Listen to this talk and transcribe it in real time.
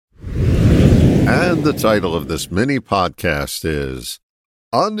And the title of this mini podcast is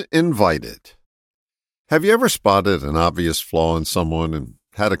Uninvited. Have you ever spotted an obvious flaw in someone and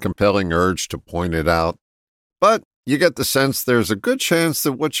had a compelling urge to point it out? But you get the sense there's a good chance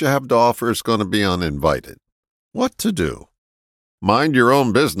that what you have to offer is going to be uninvited. What to do? Mind your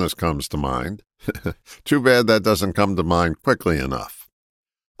own business comes to mind. Too bad that doesn't come to mind quickly enough.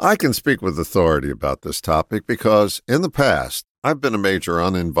 I can speak with authority about this topic because, in the past, I've been a major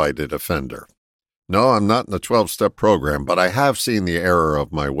uninvited offender. No, I'm not in the 12-step program, but I have seen the error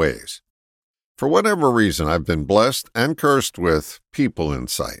of my ways. For whatever reason, I've been blessed and cursed with people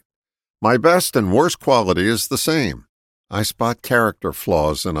insight. My best and worst quality is the same. I spot character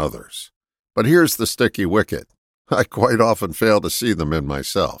flaws in others. But here's the sticky wicket. I quite often fail to see them in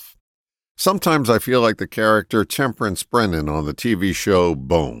myself. Sometimes I feel like the character Temperance Brennan on the TV show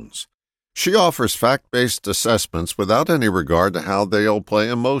Bones. She offers fact-based assessments without any regard to how they'll play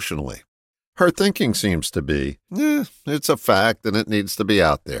emotionally. Her thinking seems to be, it's a fact and it needs to be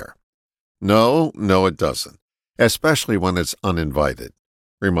out there. No, it doesn't, especially when it's uninvited.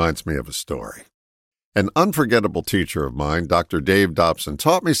 Reminds me of a story. An unforgettable teacher of mine, Dr. Dave Dobson,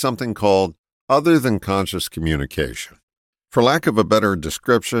 taught me something called other-than-conscious communication. For lack of a better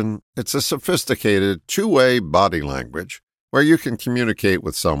description, it's a sophisticated, two-way body language where you can communicate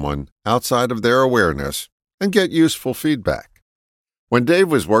with someone outside of their awareness and get useful feedback. When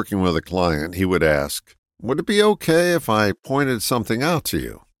Dave was working with a client, he would ask, "Would it be okay if I pointed something out to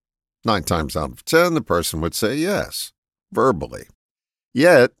you?" 9 times out of 10, the person would say yes, verbally.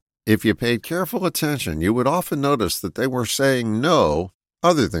 Yet, if you paid careful attention, you would often notice that they were saying no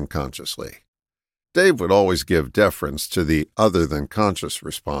other than consciously. Dave would always give deference to the other-than-conscious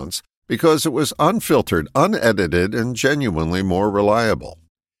response because it was unfiltered, unedited, and genuinely more reliable.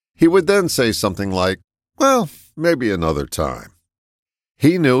 He would then say something like, "Well, maybe another time."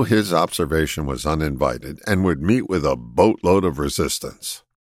 He knew his observation was uninvited and would meet with a boatload of resistance.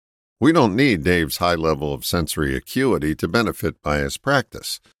 We don't need Dave's high level of sensory acuity to benefit by his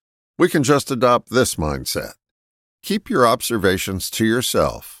practice. We can just adopt this mindset. Keep your observations to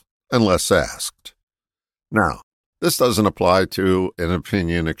yourself, unless asked. Now, this doesn't apply to an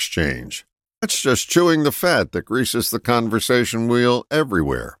opinion exchange. That's just chewing the fat that greases the conversation wheel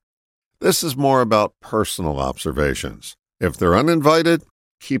everywhere. This is more about personal observations. If they're uninvited,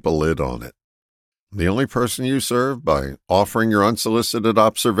 keep a lid on it. The only person you serve by offering your unsolicited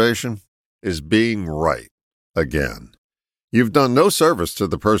observation is being right again. You've done no service to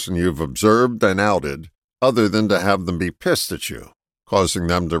the person you've observed and outed other than to have them be pissed at you, causing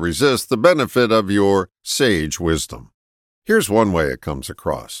them to resist the benefit of your sage wisdom. Here's one way it comes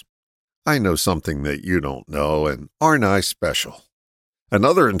across. I know something that you don't know, and aren't I special?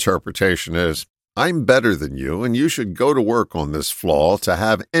 Another interpretation is, I'm better than you, and you should go to work on this flaw to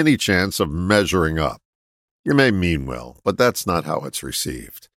have any chance of measuring up. You may mean well, but that's not how it's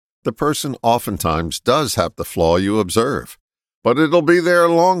received. The person oftentimes does have the flaw you observe, but it'll be there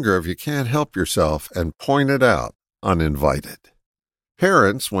longer if you can't help yourself and point it out uninvited.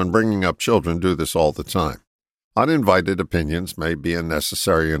 Parents, when bringing up children, do this all the time. Uninvited opinions may be a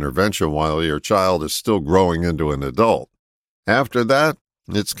necessary intervention while your child is still growing into an adult. After that,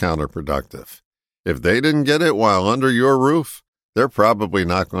 it's counterproductive. If they didn't get it while under your roof, they're probably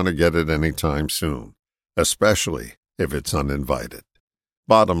not going to get it anytime soon, especially if it's uninvited.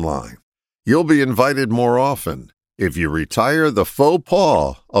 Bottom line, you'll be invited more often if you retire the faux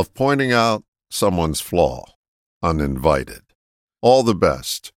pas of pointing out someone's flaw, uninvited. All the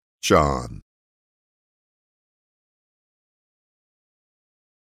best, John.